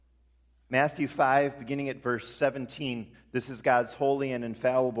Matthew 5, beginning at verse 17, this is God's holy and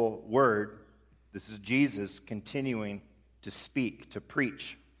infallible word. This is Jesus continuing to speak, to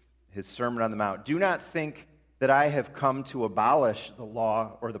preach his Sermon on the Mount. Do not think that I have come to abolish the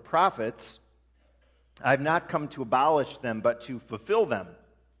law or the prophets. I have not come to abolish them, but to fulfill them.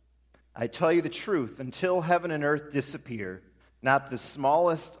 I tell you the truth, until heaven and earth disappear, not the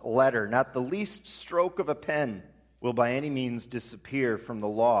smallest letter, not the least stroke of a pen will by any means disappear from the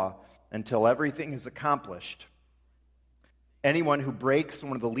law until everything is accomplished. Anyone who breaks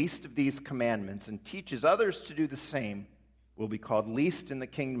one of the least of these commandments and teaches others to do the same will be called least in the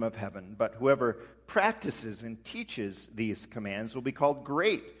kingdom of heaven. But whoever practices and teaches these commands will be called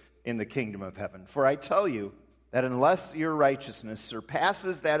great in the kingdom of heaven. For I tell you that unless your righteousness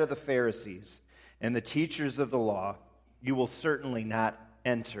surpasses that of the Pharisees and the teachers of the law, you will certainly not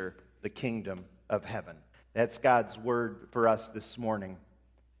enter the kingdom of heaven. That's God's word for us this morning.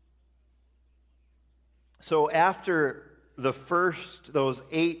 So after those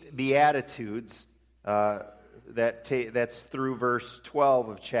 8 Beatitudes, that's through verse 12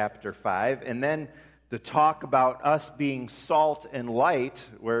 of chapter 5, and then the talk about us being salt and light,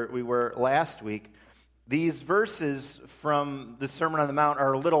 where we were last week, these verses from the Sermon on the Mount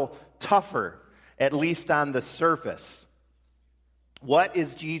are a little tougher, at least on the surface. What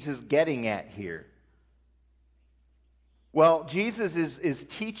is Jesus getting at here? Well, Jesus is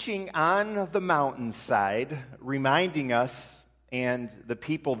teaching on the mountainside, reminding us and the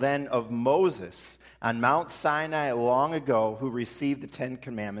people then of Moses on Mount Sinai long ago who received the 10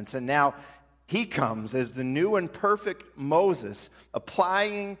 Commandments. And now he comes as the new and perfect Moses,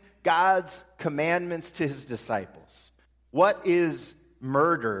 applying God's commandments to his disciples. What is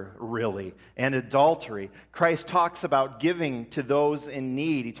murder, really, and adultery? Christ talks about giving to those in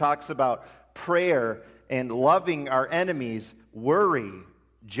need. He talks about prayer and loving our enemies, worry,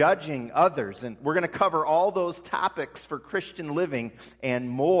 judging others. And we're going to cover all those topics for Christian living and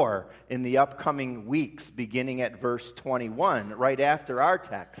more in the upcoming weeks, beginning at verse 21, right after our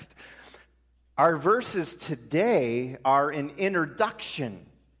text. Our verses today are an introduction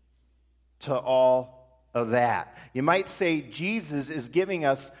to all of that. You might say Jesus is giving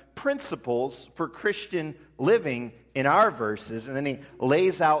us principles for Christian living in our verses, and then he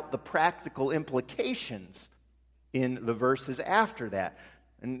lays out the practical implications in the verses after that.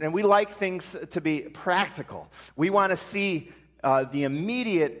 And we like things to be practical. We want to see the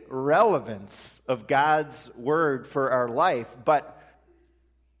immediate relevance of God's word for our life, but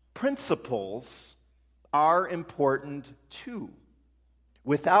principles are important too.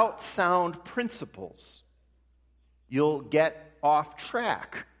 Without sound principles, you'll get off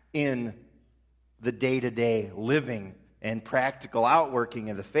track in the day-to-day living and practical outworking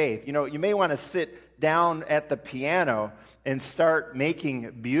of the faith. You know, you may want to sit down at the piano and start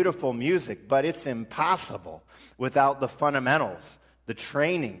making beautiful music, but it's impossible without the fundamentals, the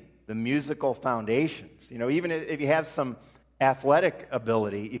training, the musical foundations. You know, even if you have some athletic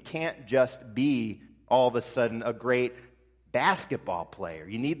ability, you can't just be all of a sudden a great basketball player.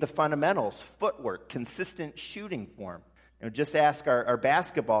 You need the fundamentals, footwork, consistent shooting form. You know, just ask our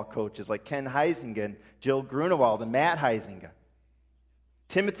basketball coaches like Ken Heisinger, Jill Grunewald, and Matt Heisinger.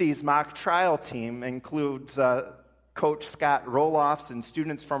 Timothy's mock trial team includes Coach Scott Roloffs and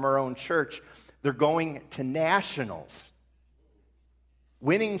students from our own church. They're going to nationals.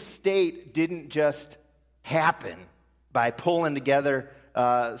 Winning state didn't just happen by pulling together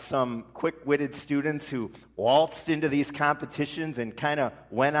some quick-witted students who waltzed into these competitions and kind of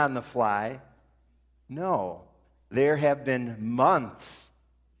went on the fly. No. There have been months,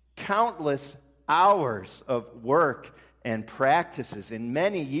 countless hours of work and practices, and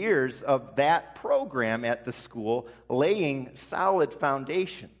many years of that program at the school laying solid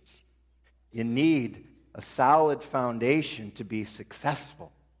foundations. You need a solid foundation to be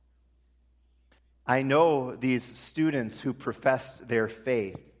successful. I know these students who professed their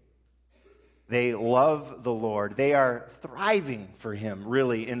faith. They love the Lord. They are thriving for Him,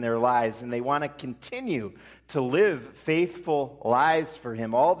 really, in their lives, and they want to continue to live faithful lives for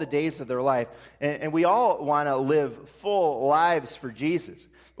Him all the days of their life. And we all want to live full lives for Jesus.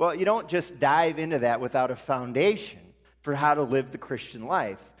 Well, you don't just dive into that without a foundation for how to live the Christian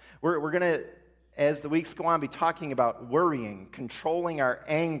life. We're going to, as the weeks go on, be talking about worrying, controlling our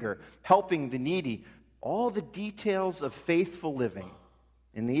anger, helping the needy, all the details of faithful living.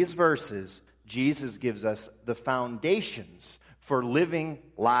 In these verses, Jesus gives us the foundations for living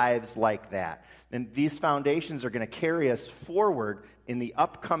lives like that. And these foundations are going to carry us forward in the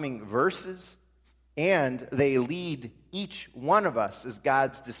upcoming verses, and they lead each one of us as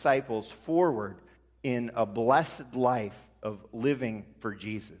God's disciples forward in a blessed life of living for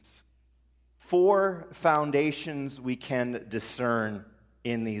Jesus. 4 foundations we can discern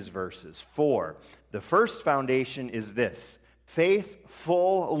in these verses. 4. The first foundation is this: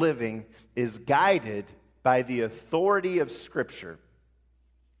 faithful living is guided by the authority of Scripture.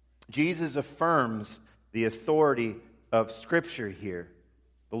 Jesus affirms the authority of Scripture here.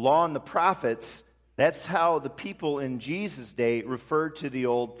 The law and the prophets, that's how the people in Jesus' day referred to the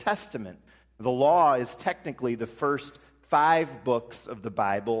Old Testament. The law is technically the first 5 books of the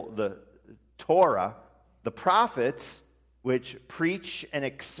Bible, the Torah. The prophets, which preach and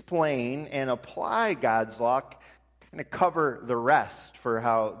explain and apply God's law, kind of cover the rest for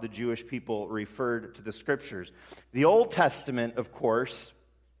how the Jewish people referred to the Scriptures. The Old Testament, of course,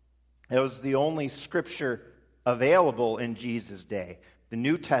 it was the only Scripture available in Jesus' day. The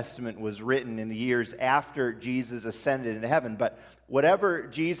New Testament was written in the years after Jesus ascended into heaven. But whatever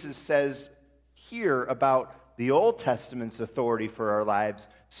Jesus says here about the Old Testament's authority for our lives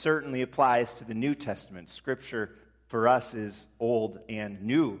certainly applies to the New Testament. Scripture for us is old and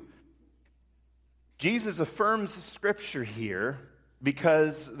new. Jesus affirms Scripture here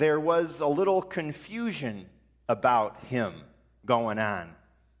because there was a little confusion about him going on.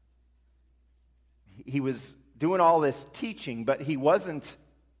 He was doing all this teaching, but he wasn't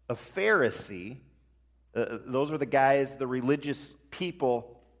a Pharisee. Those were the guys, the religious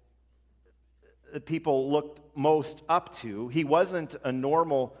people, the people looked most up to. He wasn't a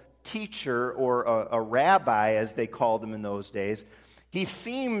normal teacher or a rabbi, as they called him in those days. He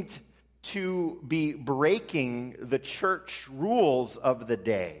seemed to be breaking the church rules of the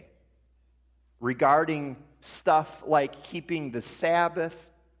day regarding stuff like keeping the Sabbath,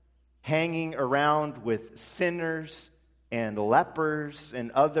 hanging around with sinners and lepers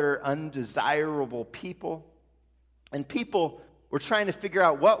and other undesirable people. And people were trying to figure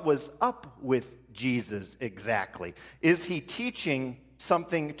out what was up with Jesus exactly. Is he teaching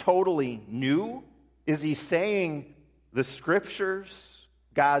something totally new? Is he saying the Scriptures,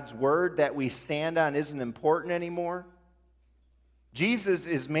 God's Word that we stand on, isn't important anymore? Jesus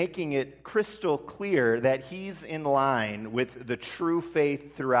is making it crystal clear that he's in line with the true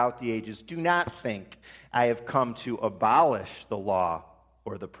faith throughout the ages. Do not think I have come to abolish the law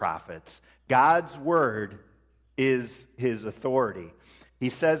or the prophets. God's word is his authority. He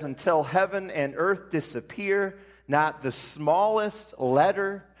says, until heaven and earth disappear, not the smallest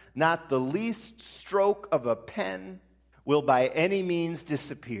letter, not the least stroke of a pen will by any means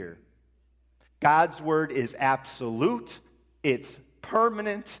disappear. God's word is absolute. It's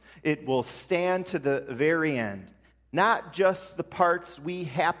permanent. It will stand to the very end. Not just the parts we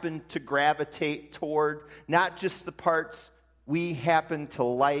happen to gravitate toward, not just the parts we happen to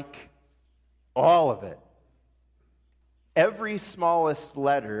like, all of it. Every smallest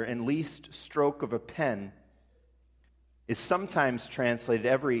letter and least stroke of a pen is sometimes translated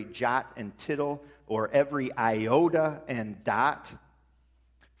every jot and tittle or every iota and dot.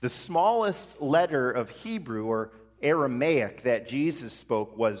 The smallest letter of Hebrew or Aramaic that Jesus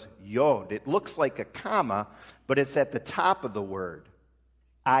spoke was yod. It looks like a comma, but it's at the top of the word.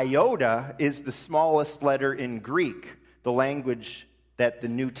 Iota is the smallest letter in Greek, the language that the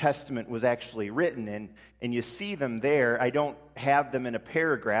New Testament was actually written in, and you see them there. I don't have them in a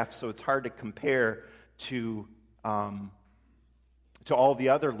paragraph, so it's hard to compare to all the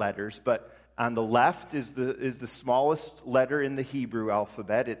other letters, but on the left is the smallest letter in the Hebrew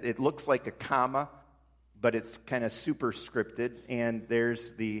alphabet. It looks like a comma, but it's kind of superscripted, and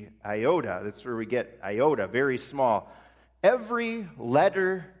there's the iota. That's where we get iota, very small. Every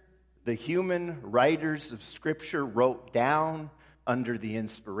letter the human writers of Scripture wrote down under the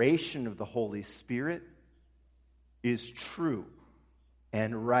inspiration of the Holy Spirit is true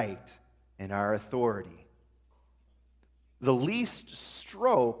and right in our authority. The least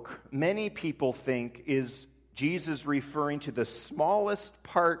stroke, many people think, is Jesus referring to the smallest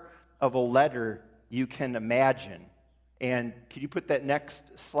part of a letter you can imagine. And could you put that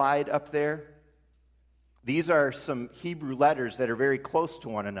next slide up there? These are some Hebrew letters that are very close to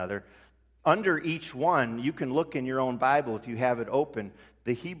one another. Under each one, you can look in your own Bible if you have it open.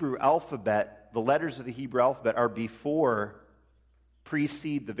 The Hebrew alphabet, the letters of the Hebrew alphabet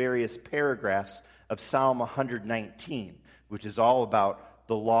precede the various paragraphs of Psalm 119, which is all about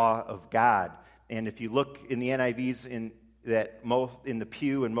the law of God. And if you look in the NIVs in the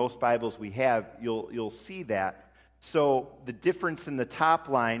pew and most Bibles we have, you'll see that. So the difference in the top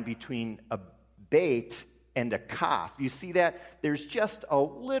line between a bait and a kaf, you see that? There's just a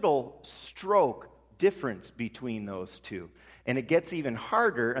little stroke difference between those two. And it gets even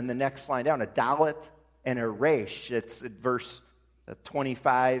harder on the next line down, a dalet and a resh. It's at verse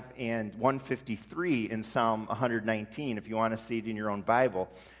 25 and 153 in Psalm 119, if you want to see it in your own Bible.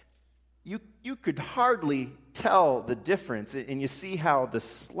 you could hardly tell the difference, and you see how the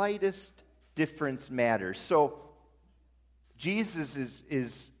slightest difference matters. So Jesus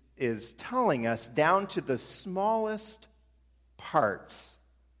is telling us down to the smallest parts,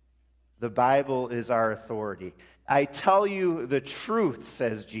 the Bible is our authority. I tell you the truth,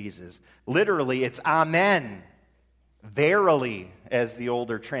 says Jesus. Literally, it's amen. Verily, as the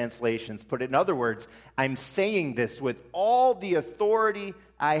older translations put it. In other words, I'm saying this with all the authority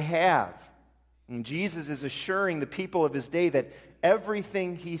I have. And Jesus is assuring the people of his day that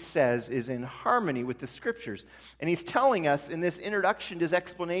everything he says is in harmony with the Scriptures. And he's telling us in this introduction to his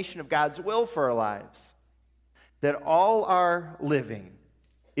explanation of God's will for our lives that all our living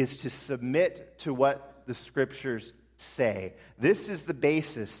is to submit to what the Scriptures say. This is the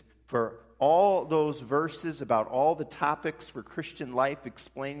basis for all those verses about all the topics for Christian life,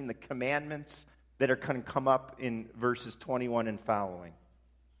 explaining the commandments that are going to come up in verses 21 and following.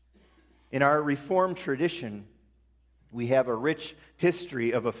 In our Reformed tradition, we have a rich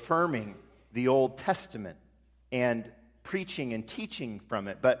history of affirming the Old Testament and preaching and teaching from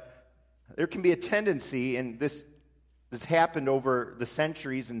it. But there can be a tendency, and this has happened over the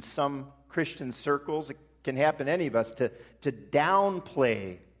centuries in some Christian circles, it can happen to any of us, to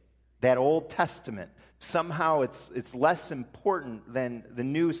downplay that Old Testament. Somehow it's less important than the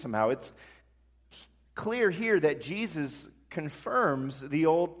New somehow. It's clear here that Jesus confirms the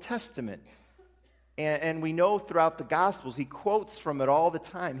Old Testament. And we know throughout the Gospels, he quotes from it all the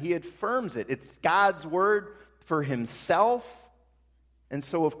time. He affirms it. It's God's word for himself. And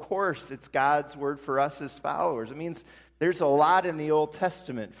so, of course, it's God's word for us as followers. It means there's a lot in the Old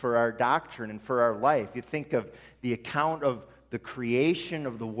Testament for our doctrine and for our life. You think of the account of the creation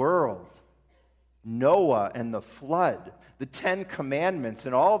of the world, Noah and the flood, the 10 Commandments,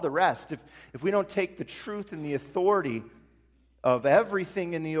 and all the rest. If we don't take the truth and the authority of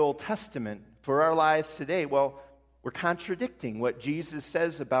everything in the Old Testament for our lives today, well, we're contradicting what Jesus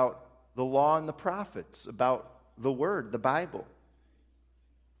says about the law and the prophets, about the Word, the Bible.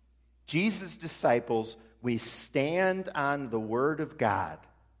 Jesus' disciples, we stand on the Word of God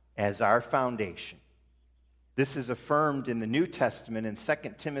as our foundation. This is affirmed in the New Testament in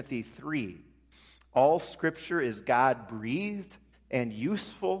 2 Timothy 3. All Scripture is God-breathed and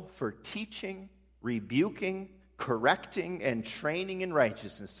useful for teaching, rebuking, correcting, and training in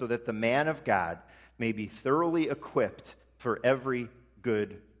righteousness, so that the man of God may be thoroughly equipped for every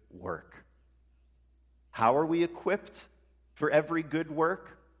good work. How are we equipped for every good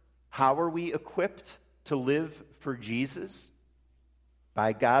work? How are we equipped to live for Jesus?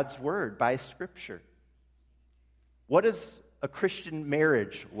 By God's Word, by Scripture. What does a Christian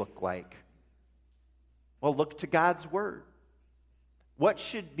marriage look like? Well, look to God's Word. What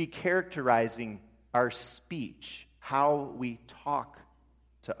should be characterizing our speech, how we talk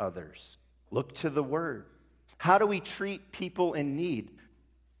to others? Look to the Word. How do we treat people in need?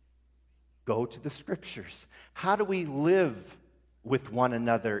 Go to the Scriptures. How do we live with one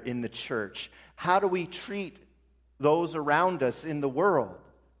another in the church? How do we treat those around us in the world?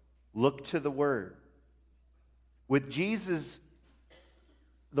 Look to the Word. With Jesus,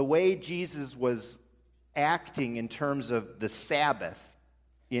 the way Jesus was acting in terms of the Sabbath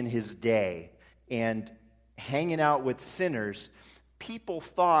in his day and hanging out with sinners, people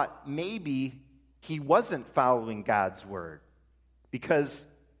thought maybe he wasn't following God's Word because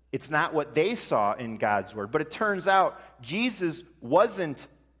it's not what they saw in God's Word. But it turns out Jesus wasn't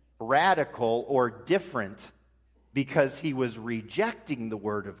radical or different because he was rejecting the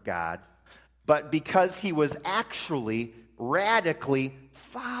Word of God, but because he was actually radically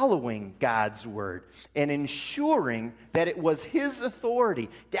following God's Word and ensuring that it was his authority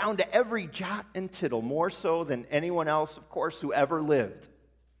down to every jot and tittle, more so than anyone else, of course, who ever lived.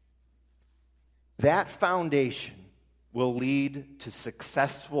 That foundation will lead to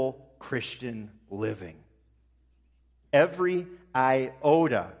successful Christian living. Every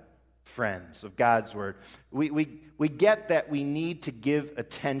iota, friends, of God's Word. We get that we need to give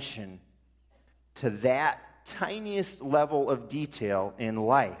attention to that tiniest level of detail in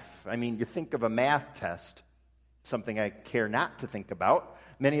life. I mean, you think of a math test, something I care not to think about.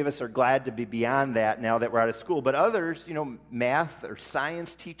 Many of us are glad to be beyond that now that we're out of school. But others, math or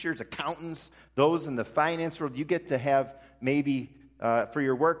science teachers, accountants, those in the finance world, you get to have maybe for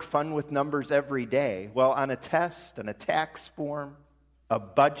your work fun with numbers every day. Well, on a test, on a tax form, a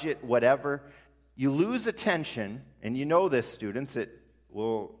budget, whatever, you lose attention, and you know this, students, it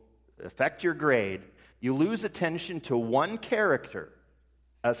will affect your grade. You lose attention to one character,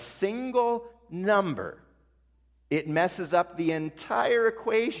 a single number. It messes up the entire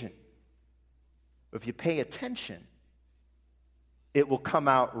equation. If you pay attention, it will come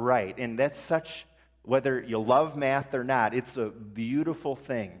out right. And that's such, whether you love math or not, it's a beautiful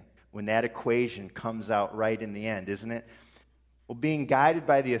thing when that equation comes out right in the end, isn't it? Well, being guided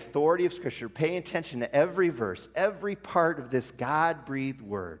by the authority of Scripture, paying attention to every verse, every part of this God-breathed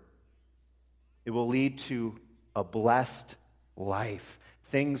word, it will lead to a blessed life.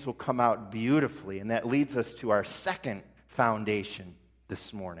 Things will come out beautifully, and that leads us to our second foundation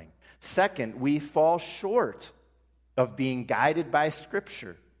this morning. Second, we fall short of being guided by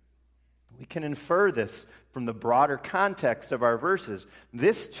Scripture. We can infer this from the broader context of our verses.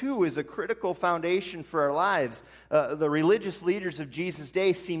 This, too, is a critical foundation for our lives. The religious leaders of Jesus'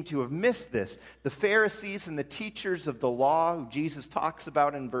 day seem to have missed this. The Pharisees and the teachers of the law, who Jesus talks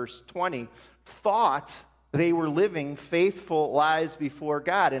about in verse 20, thought they were living faithful lives before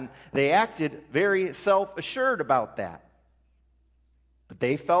God, and they acted very self-assured about that. But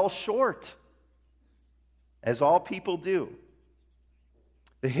they fell short, as all people do.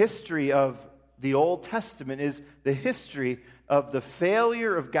 The history of the Old Testament is the history of the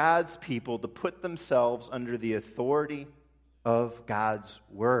failure of God's people to put themselves under the authority of God's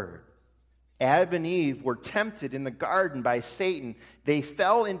Word. Adam and Eve were tempted in the garden by Satan. They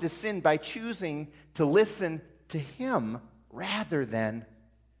fell into sin by choosing to listen to him rather than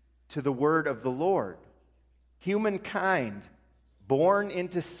to the word of the Lord. Humankind, born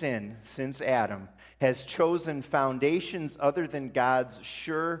into sin since Adam, has chosen foundations other than God's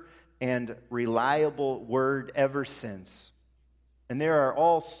sure and reliable word ever since. And there are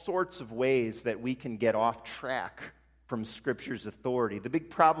all sorts of ways that we can get off track from Scripture's authority. The big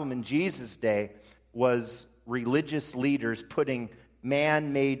problem in Jesus' day was religious leaders putting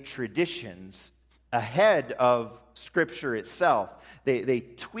man-made traditions ahead of Scripture itself. They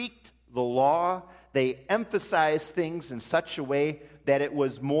tweaked the law. They emphasized things in such a way that it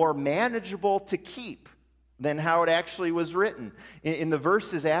was more manageable to keep than how it actually was written. In the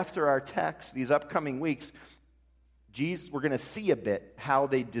verses after our text, these upcoming weeks, we're going to see a bit how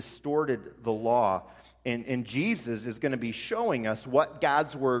they distorted the law. And Jesus is going to be showing us what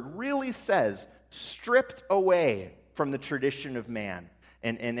God's Word really says, stripped away from the tradition of man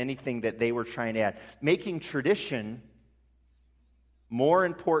and anything that they were trying to add. Making tradition more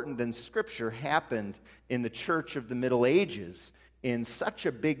important than Scripture happened in the church of the Middle Ages in such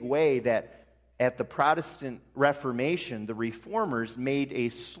a big way that at the Protestant Reformation, the Reformers made a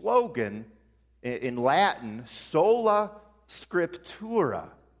slogan in Latin, sola scriptura,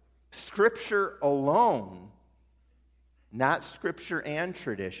 Scripture alone, not Scripture and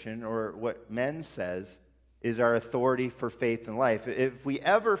tradition, or what men says is our authority for faith and life. If we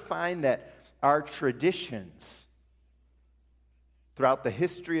ever find that our traditions throughout the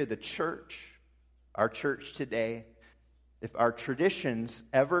history of the church, our church today, if our traditions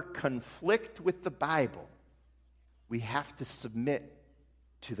ever conflict with the Bible, we have to submit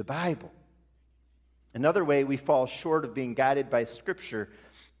to the Bible. Another way we fall short of being guided by Scripture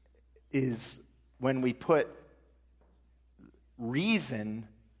is when we put reason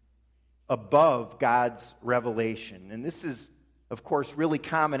above God's revelation. And this is, of course, really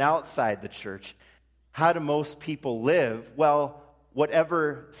common outside the church. How do most people live? Well,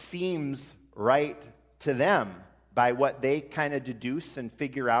 whatever seems right to them by what they kind of deduce and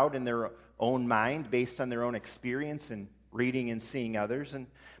figure out in their own mind based on their own experience and reading and seeing others.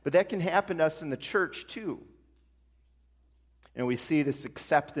 But that can happen to us in the church too. And we see this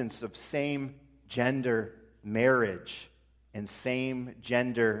acceptance of same-gender marriage and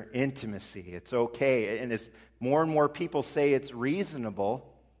same-gender intimacy. It's okay. And as more and more people say it's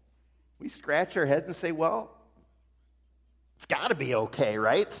reasonable, we scratch our heads and say, well, it's got to be okay,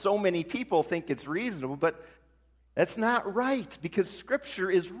 right? So many people think it's reasonable, but that's not right because Scripture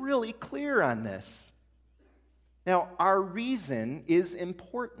is really clear on this. Now, our reason is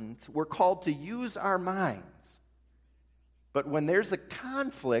important. We're called to use our minds. But when there's a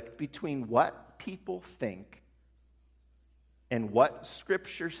conflict between what people think and what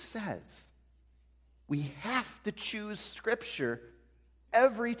Scripture says, we have to choose Scripture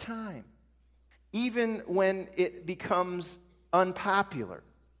every time, even when it becomes unpopular.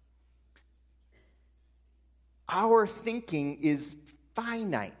 Our thinking is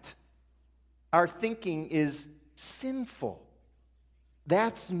finite. Our thinking is sinful.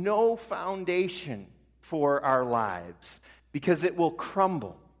 That's no foundation for our lives because it will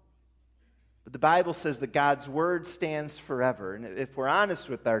crumble. But the Bible says that God's Word stands forever. And if we're honest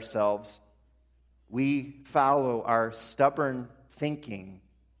with ourselves, we follow our stubborn thinking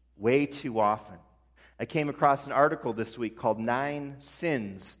way too often. I came across an article this week called 9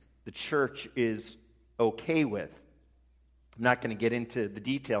 Sins the Church is Okay With. I'm not going to get into the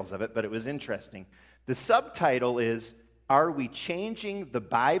details of it, but it was interesting. The subtitle is, Are we changing the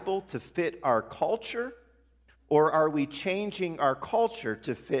Bible to fit our culture, or are we changing our culture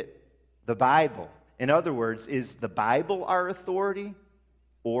to fit the Bible? In other words, is the Bible our authority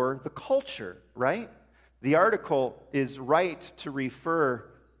or the culture, right? The article is right to refer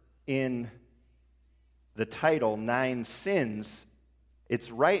in the title, 9 Sins.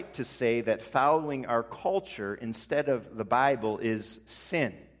 It's right to say that following our culture instead of the Bible is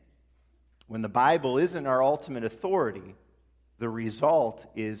sin. When the Bible isn't our ultimate authority, the result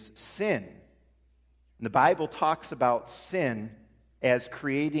is sin. And the Bible talks about sin as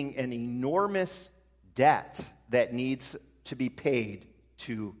creating an enormous debt that needs to be paid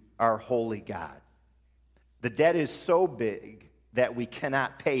to our holy God. The debt is so big that we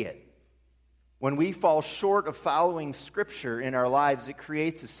cannot pay it. When we fall short of following Scripture in our lives, it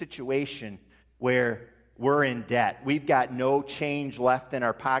creates a situation where we're in debt. We've got no change left in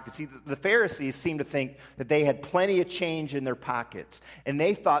our pockets. See, the Pharisees seem to think that they had plenty of change in their pockets, and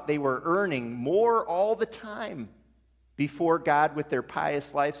they thought they were earning more all the time before God with their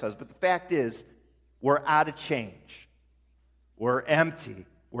pious lifestyles. But the fact is, we're out of change. We're empty.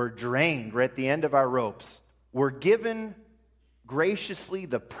 We're drained. We're at the end of our ropes. We're given graciously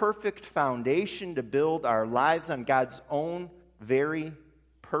the perfect foundation to build our lives on God's own very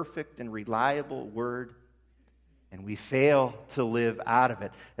perfect and reliable word, and we fail to live out of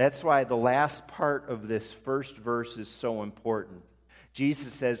it. That's why the last part of this first verse is so important.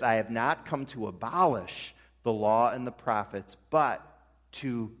 Jesus says, I have not come to abolish the law and the prophets, but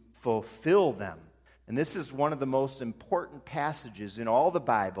to fulfill them. And this is one of the most important passages in all the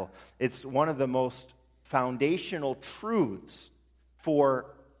Bible. It's one of the most foundational truths for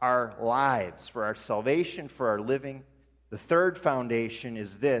our lives, for our salvation, for our living. The third foundation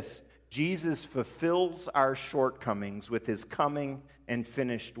is this: Jesus fulfills our shortcomings with his coming and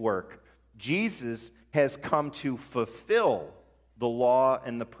finished work. Jesus has come to fulfill the law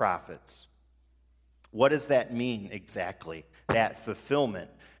and the prophets. What does that mean exactly, that fulfillment?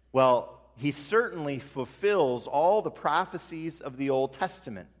 Well, he certainly fulfills all the prophecies of the Old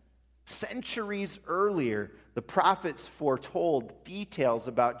Testament. Centuries earlier, the prophets foretold details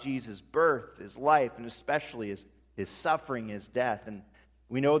about Jesus' birth, his life, and especially his suffering, his death. And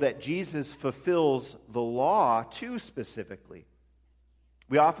we know that Jesus fulfills the law too specifically.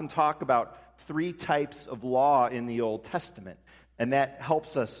 We often talk about 3 types of law in the Old Testament, and that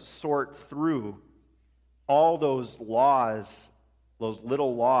helps us sort through all those laws, those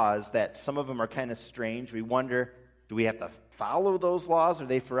little laws that some of them are kind of strange. We wonder, do we have to follow those laws? Are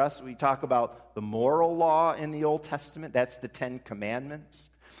they for us? We talk about the moral law in the Old Testament. That's the 10 Commandments.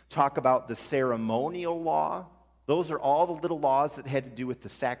 Talk about the ceremonial law. Those are all the little laws that had to do with the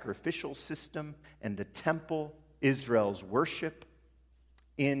sacrificial system and the temple, Israel's worship.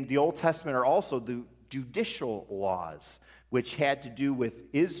 In the Old Testament are also the judicial laws, which had to do with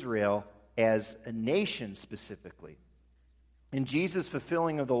Israel as a nation specifically. In Jesus'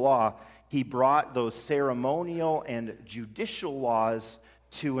 fulfilling of the law, he brought those ceremonial and judicial laws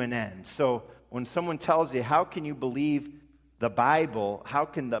to an end. So when someone tells you, how can you believe the Bible? How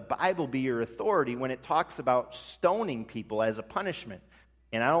can the Bible be your authority when it talks about stoning people as a punishment?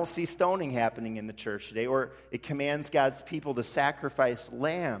 And I don't see stoning happening in the church today. Or it commands God's people to sacrifice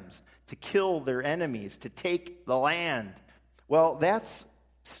lambs, to kill their enemies, to take the land. Well, that's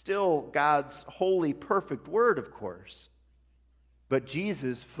still God's holy, perfect word, of course. But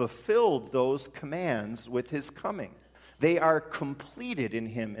Jesus fulfilled those commands with his coming. They are completed in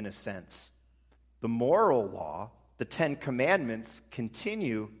him, in a sense. The moral law, the 10 Commandments,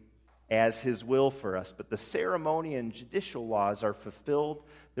 continue as his will for us. But the ceremony and judicial laws are fulfilled.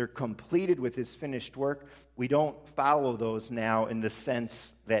 They're completed with his finished work. We don't follow those now in the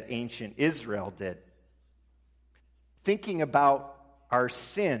sense that ancient Israel did. Thinking about our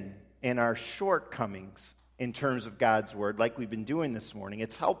sin and our shortcomings in terms of God's word, like we've been doing this morning,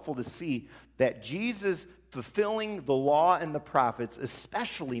 it's helpful to see that Jesus fulfilling the law and the prophets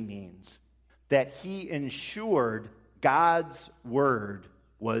especially means that he ensured God's word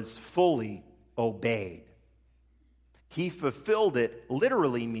was fully obeyed. He fulfilled it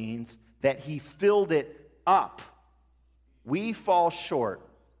literally means that he filled it up. We fall short.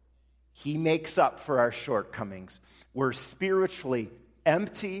 He makes up for our shortcomings. We're spiritually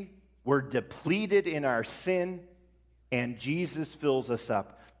empty. We're depleted in our sin, and Jesus fills us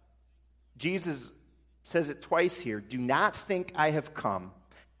up. Jesus says it twice here. Do not think I have come.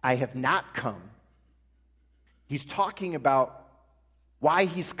 I have not come. He's talking about why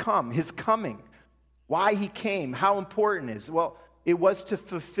he's come, his coming, why he came, how important it is. Well, it was to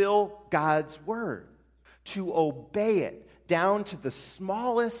fulfill God's word, to obey it down to the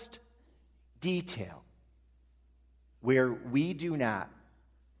smallest detail. where we do not.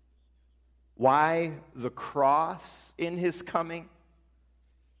 Why the cross in his coming?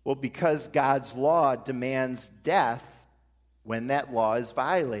 Well, because God's law demands death when that law is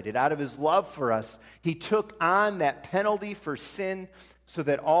violated. Out of his love for us, he took on that penalty for sin so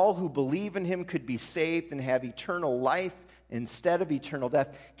that all who believe in him could be saved and have eternal life instead of eternal death.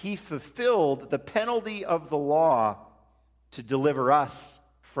 He fulfilled the penalty of the law to deliver us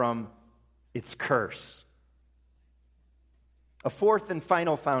from its curse. A fourth and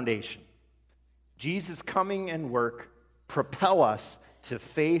final foundation. Jesus' coming and work propel us to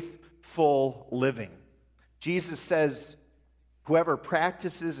faithful living. Jesus says, whoever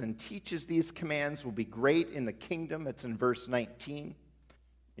practices and teaches these commands will be great in the kingdom. It's in verse 19.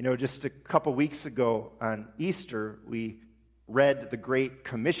 You know, just a couple weeks ago on Easter, we read the Great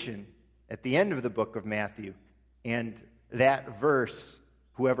Commission at the end of the book of Matthew. And that verse,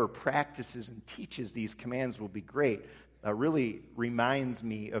 whoever practices and teaches these commands will be great, really reminds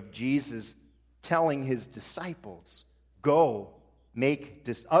me of Jesus telling his disciples, go make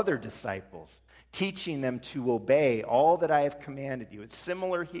other disciples, teaching them to obey all that I have commanded you. It's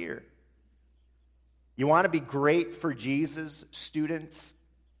similar here. You want to be great for Jesus, students?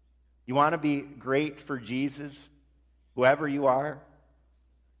 You want to be great for Jesus, whoever you are?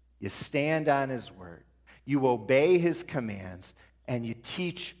 You stand on his word. You obey his commands, and you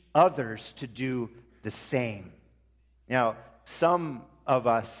teach others to do the same. Now, some of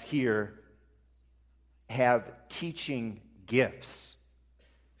us here have teaching gifts.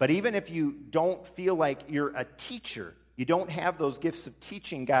 But even if you don't feel like you're a teacher, you don't have those gifts of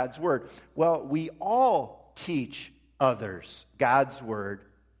teaching God's word, well, we all teach others God's word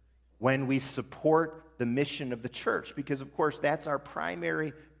when we support the mission of the church, because, of course, that's our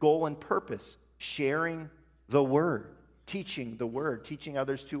primary goal and purpose, sharing the word, teaching the word, teaching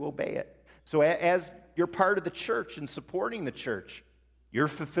others to obey it. So as you're part of the church and supporting the church, you're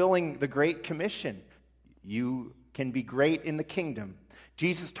fulfilling the Great Commission. You can be great in the kingdom.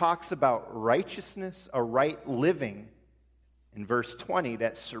 Jesus talks about righteousness, a right living, in verse 20,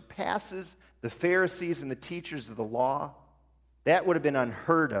 that surpasses the Pharisees and the teachers of the law. That would have been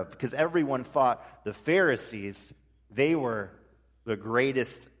unheard of, because everyone thought the Pharisees, they were the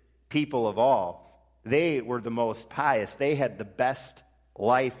greatest people of all. They were the most pious. They had the best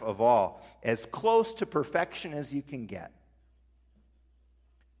life of all, as close to perfection as you can get.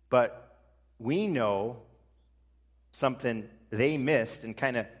 But we know something they missed and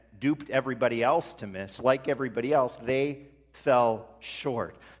kind of duped everybody else to miss. Like everybody else, they fell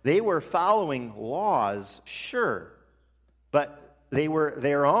short. They were following laws, sure, but they were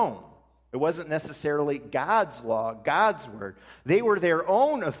their own. It wasn't necessarily God's law, God's word. They were their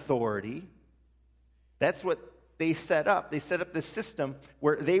own authority. That's what they set up. They set up this system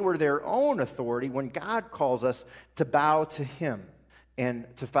where they were their own authority when God calls us to bow to him and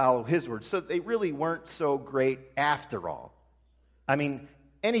to follow his word. So they really weren't so great after all. I mean,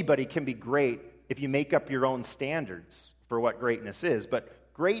 anybody can be great if you make up your own standards for what greatness is,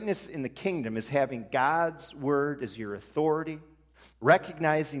 but greatness in the kingdom is having God's word as your authority,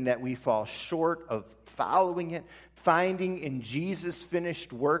 recognizing that we fall short of following it, finding in Jesus'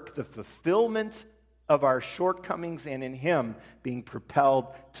 finished work the fulfillment of our shortcomings, and in him being propelled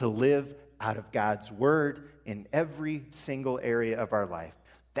to live out of God's word in every single area of our life.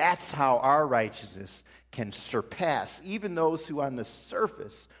 That's how our righteousness can surpass even those who on the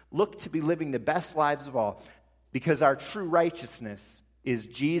surface look to be living the best lives of all, because our true righteousness is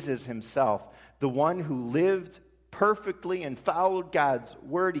Jesus himself, the one who lived perfectly and followed God's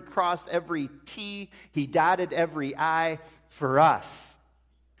word. He crossed every T, he dotted every I for us.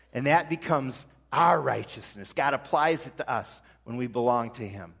 And that becomes our righteousness. God applies it to us when we belong to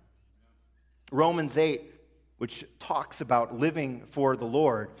him. Romans 8, which talks about living for the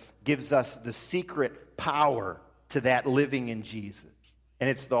Lord, gives us the secret power to that living in Jesus. And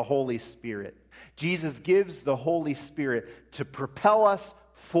it's the Holy Spirit. Jesus gives the Holy Spirit to propel us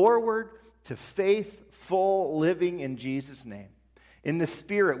forward to faithful living in Jesus' name. In the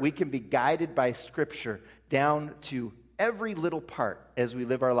Spirit, we can be guided by Scripture down to every little part as we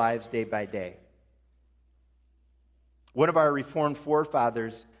live our lives day by day. One of our Reformed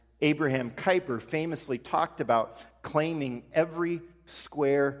forefathers, Abraham Kuyper, famously talked about claiming every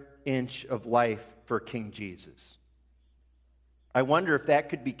square inch of life for King Jesus. I wonder if that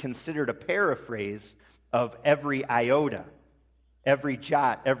could be considered a paraphrase of every iota, every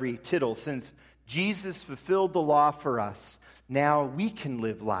jot, every tittle. Since Jesus fulfilled the law for us, now we can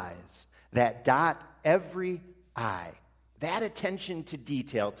live lives that dot every I. That attention to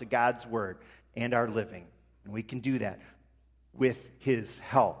detail to God's word and our living. And we can do that with his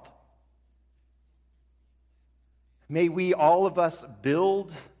help. May we, all of us,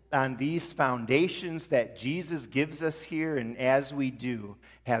 build on these foundations that Jesus gives us here, and as we do,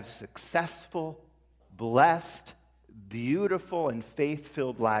 have successful, blessed, beautiful, and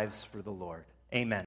faith-filled lives for the Lord. Amen.